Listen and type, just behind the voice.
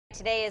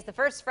Today is the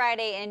first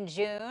Friday in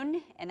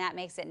June, and that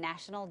makes it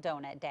National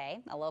Donut Day.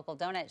 Local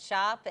donut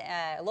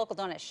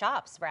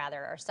shops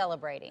are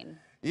celebrating.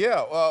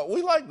 Yeah,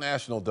 we like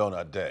National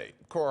Donut Day.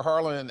 Cora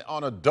Harlan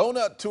on a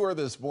donut tour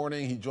this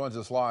morning. He joins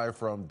us live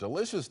from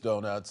Delicious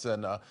Donuts.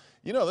 And,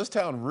 you know, this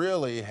town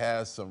really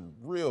has some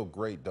real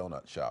great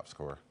donut shops,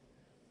 Cora.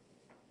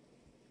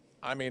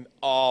 I mean,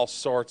 all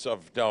sorts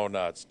of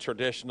donuts,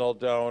 traditional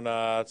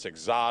donuts,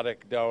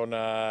 exotic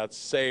donuts,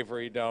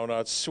 savory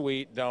donuts,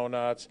 sweet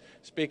donuts.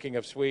 Speaking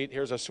of sweet,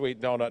 here's a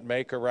sweet donut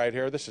maker right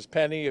here. This is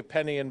Penny of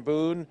Penny and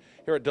Boone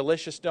here at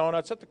Delicious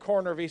Donuts at the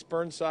corner of East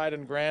Burnside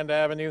and Grand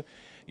Avenue.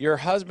 Your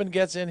husband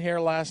gets in here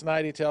last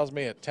night, he tells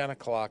me, at 10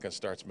 o'clock and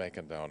starts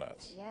making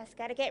donuts. Yes,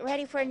 got to get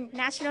ready for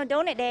National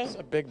Donut Day. It's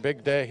a big,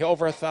 big day.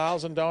 Over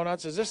 1,000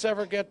 donuts. Does this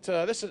ever get,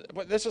 this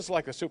is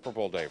like a Super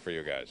Bowl day for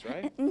you guys,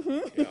 right?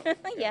 Mm-hmm. Yeah.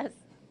 Yes.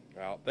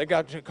 Well, they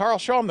got, Carl,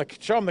 show them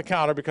the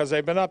counter because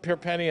they've been up here,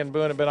 Penny and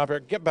Boone have been up here.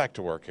 Get back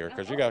to work here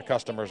because you got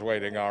customers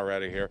waiting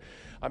already here.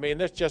 I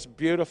mean, it's just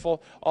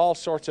beautiful, all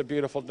sorts of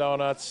beautiful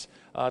donuts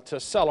to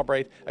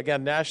celebrate,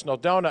 again, National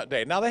Donut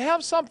Day. Now, they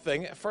have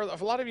something, for a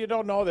lot of you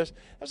don't know this,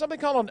 there's something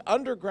called an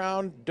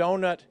underground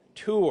donut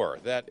tour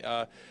that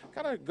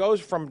kind of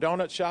goes from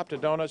donut shop to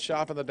donut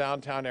shop in the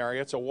downtown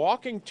area. It's a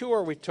walking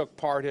tour we took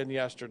part in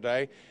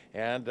yesterday,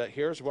 and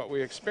here's what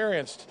we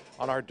experienced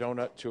on our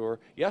donut tour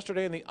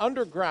yesterday in the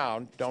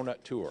underground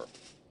donut tour.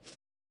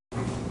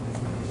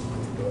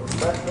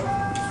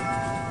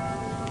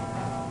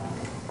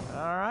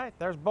 All right,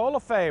 there's Bola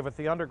Fave with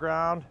the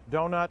underground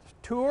donut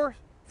tour.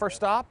 First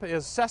stop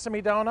is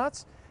Sesame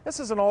Donuts. This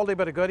is an oldie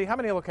but a goodie. How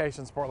many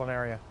locations, Portland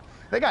area?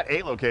 They got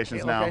 8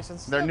 locations now.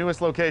 Their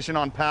newest location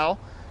on Powell.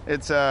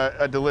 It's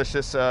a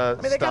delicious stop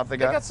they got. They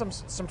got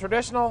some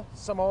traditional,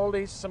 some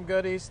oldies, some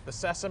goodies, the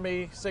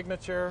Sesame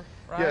signature,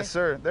 right? Yes,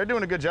 sir. They're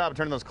doing a good job of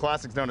turning those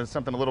classics donuts into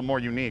something a little more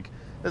unique.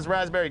 This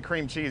raspberry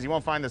cream cheese, you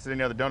won't find this at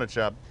any other donut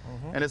shop.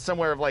 And it's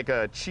somewhere of like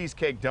a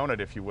cheesecake donut,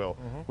 if you will.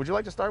 Would you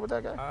like to start with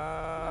that guy?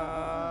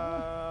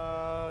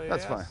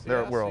 That's fine.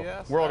 We're all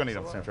going to eat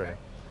on the same tray.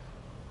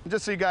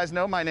 Just so you guys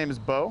know, my name is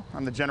Bo.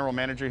 I'm the general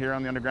manager here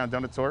on the Underground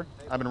Donut Tour.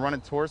 I've been running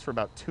tours for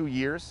about 2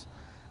 years.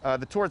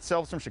 The tour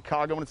itself is from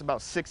Chicago and it's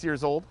about 6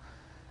 years old.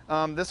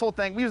 This whole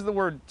thing, we use the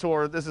word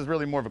tour, this is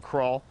really more of a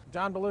crawl.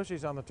 John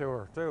Belushi's on the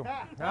tour too.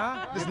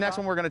 This next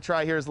one we're going to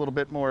try here is a little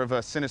bit more of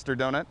a sinister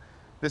donut.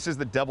 This is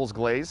the Devil's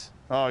Glaze.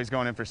 Oh, he's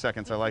going in for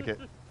seconds, I like it.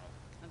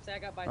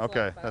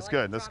 Okay, that's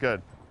good, that's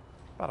good.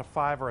 About a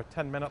 5 or a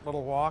 10-minute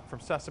little walk from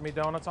Sesame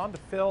Donuts on to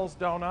Phil's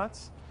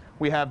Donuts.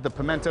 We have the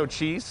pimento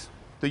cheese,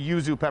 the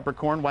yuzu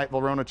peppercorn, white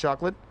Valrhona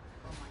chocolate,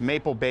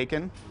 maple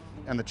bacon,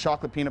 and the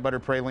chocolate peanut butter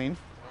praline.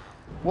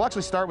 We'll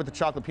actually start with the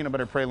chocolate peanut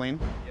butter praline.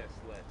 Yes,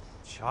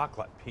 let's.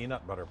 Chocolate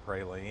peanut butter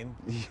praline.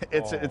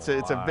 It's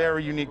a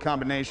very unique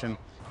combination.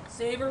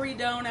 Savory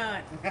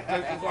donut.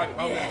 Tastes like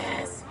hummus.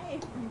 Yes.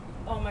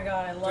 Oh my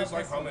God, I love Tastes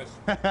like this.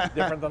 hummus.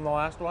 Different than the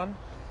last one?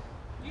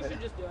 You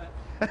should just do it.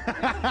 Just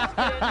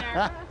get in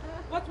there.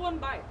 What's one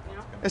bite? You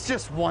know? It's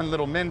just one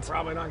little mint.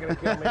 Probably not going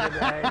to kill me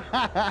today.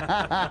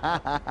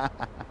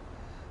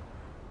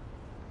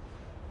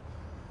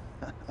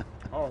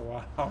 Oh,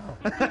 wow.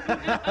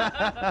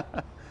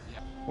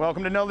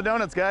 Welcome to Nola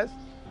Donuts, guys.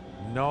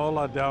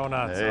 Nola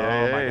Donuts. Hey,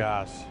 oh, my hey.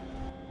 gosh.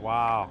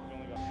 Wow.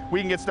 We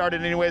can get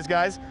started anyways,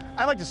 guys.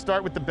 I like to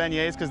start with the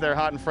beignets because they're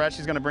hot and fresh.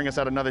 He's going to bring us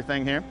out another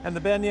thing here. And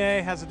the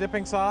beignet has a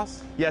dipping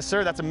sauce? Yes,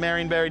 sir. That's a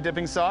marionberry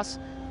dipping sauce.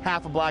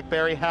 Half a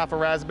blackberry, half a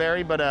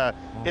raspberry, but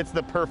it's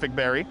the perfect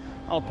berry.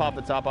 I'll pop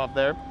the top off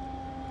there.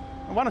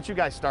 And why don't you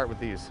guys start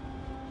with these?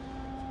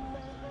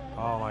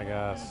 Oh, my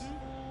gosh.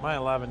 My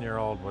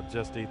 11-year-old would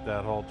just eat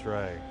that whole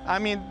tray. I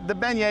mean, the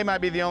beignet might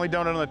be the only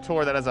donut on the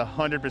tour that has a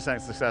 100%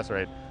 success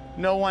rate.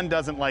 No one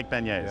doesn't like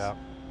beignets. Yeah.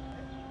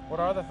 What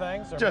are the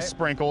things? Just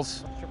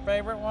sprinkles. What's your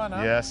favorite one,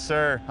 huh? Yes,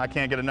 sir. I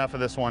can't get enough of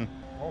this one.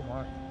 Oh,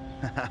 my.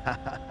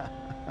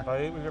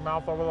 I eat with your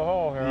mouth over the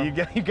hole here.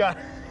 You got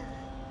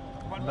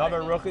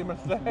Another rookie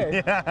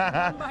mistake.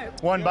 Yeah.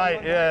 One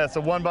bite. Yeah, so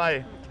one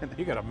bite.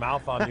 You got a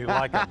mouth on you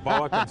like a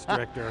boa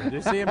constrictor. Did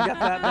you see him get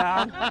that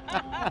down?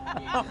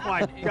 Oh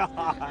my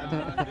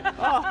God.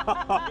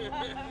 Oh.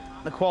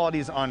 The quality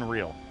is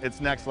unreal.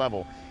 It's next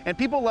level. And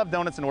people love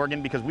donuts in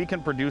Oregon because we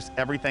can produce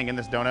everything in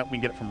this donut. We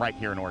can get it from right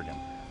here in Oregon.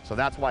 So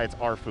that's why it's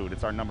our food.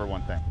 It's our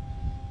 #1 thing.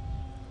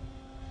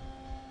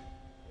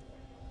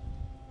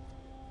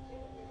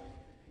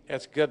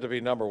 It's good to be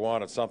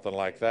 #1 at something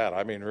like that.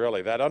 I mean,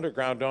 really, that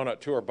Underground Donut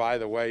Tour, by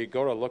the way, you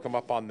go to look them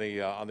up on the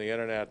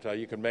internet.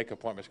 You can make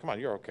appointments. Come on,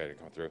 you're okay to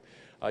come through.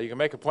 You can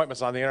make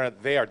appointments on the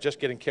internet. They are just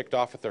getting kicked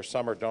off with their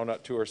summer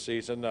donut tour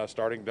season,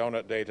 starting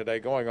Donut Day today,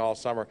 going all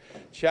summer.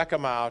 Check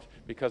them out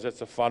because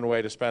it's a fun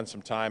way to spend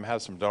some time,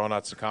 have some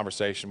donuts, a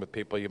conversation with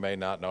people you may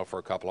not know for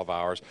a couple of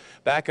hours.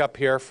 Back up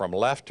here from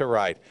left to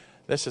right,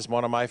 this is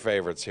one of my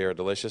favorites here,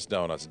 Delicious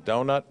Donuts,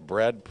 donut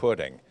bread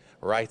pudding.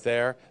 right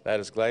there. That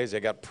is glazed. They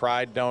got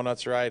Pride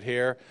Donuts right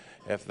here,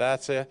 if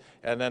that's it.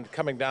 And then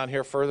coming down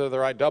here further to the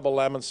right, double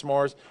lemon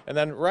s'mores. And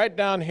then right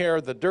down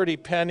here, the Dirty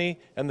Penny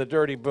and the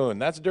Dirty Boon.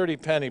 That's Dirty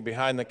Penny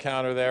behind the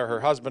counter there. Her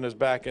husband is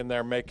back in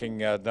there making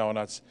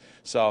donuts.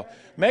 So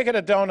make it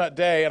a donut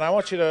day. And I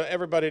want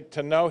everybody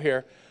to know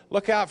here,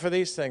 look out for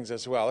these things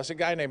as well. There's a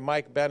guy named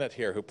Mike Bennett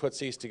here who puts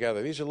these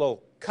together. These are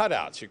little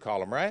cutouts, you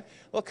call them, right?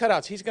 Little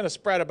cutouts. He's going to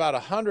spread about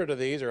 100 of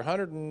these, or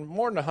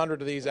more than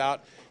 100 of these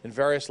out in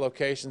various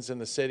locations in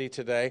the city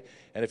today.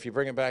 And if you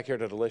bring it back here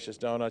to Delicious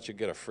Donuts, you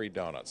get a free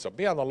donut. So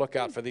be on the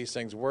lookout for these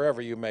things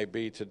wherever you may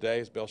be today.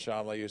 As Bill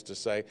Schomley used to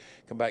say,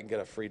 come back and get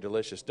a free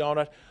Delicious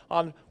Donut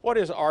on what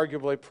is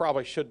arguably,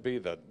 probably should be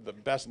the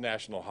best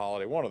national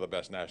holiday, one of the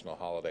best national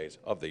holidays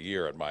of the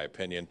year, in my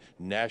opinion,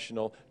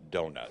 National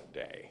Donut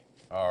Day.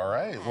 All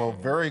right. Well,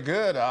 very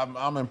good.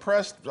 I'm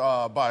impressed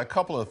by a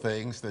couple of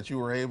things, that you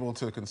were able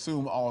to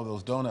consume all of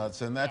those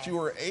donuts, and that you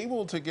were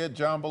able to get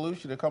John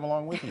Belushi to come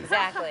along with you.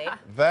 Exactly.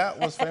 That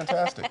was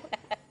fantastic.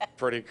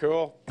 Pretty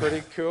cool.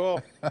 Pretty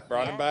cool.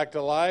 Brought him back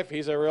to life.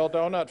 He's a real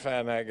donut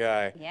fan, that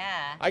guy.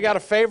 Yeah. I got a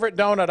favorite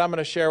donut I'm going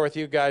to share with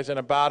you guys in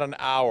about an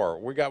hour.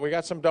 We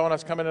got some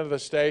donuts coming into the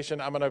station.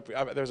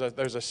 There's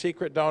a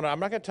secret donut. I'm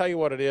not going to tell you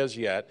what it is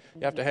yet.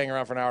 You have to hang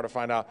around for an hour to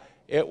find out.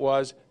 It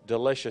was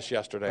delicious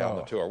yesterday on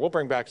the tour. We'll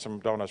bring back some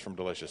donuts from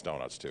Delicious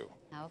Donuts too.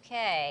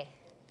 Okay.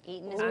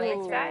 Eating his way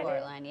through excited.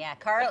 Portland. Yeah.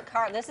 Carl,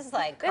 this is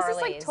like This Carly's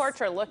is like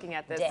torture looking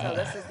at this, day. so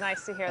this is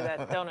nice to hear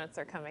that donuts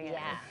are coming in.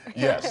 Yeah.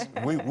 Yes,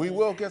 we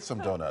will get some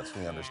donuts,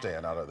 we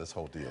understand, out of this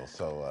whole deal.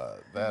 So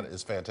that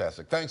is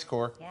fantastic. Thanks,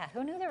 Cor. Yeah.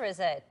 Who knew there was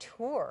a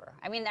tour?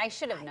 I mean, I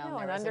should have known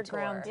there an was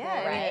underground a tour. tour.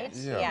 Yeah, I mean, Right?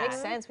 Yeah. It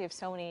makes sense. We have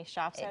so many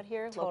shops out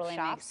here, Totally local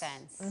shops.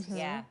 makes sense.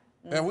 Yeah.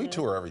 And we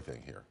tour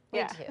everything here.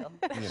 Yeah. Me too.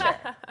 You know,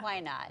 Sure. Why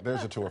not?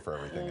 there's a tour for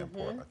everything in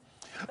Portland.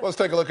 Well, let's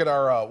take a look at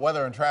our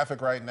weather and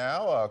traffic right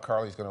now.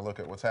 Carly's going to look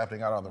at what's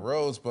happening out on the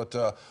roads. But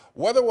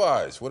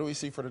weather-wise, what do we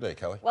see for today,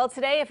 Kelly? Well,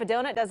 today, if a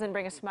donut doesn't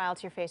bring a smile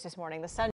to your face this morning, the sun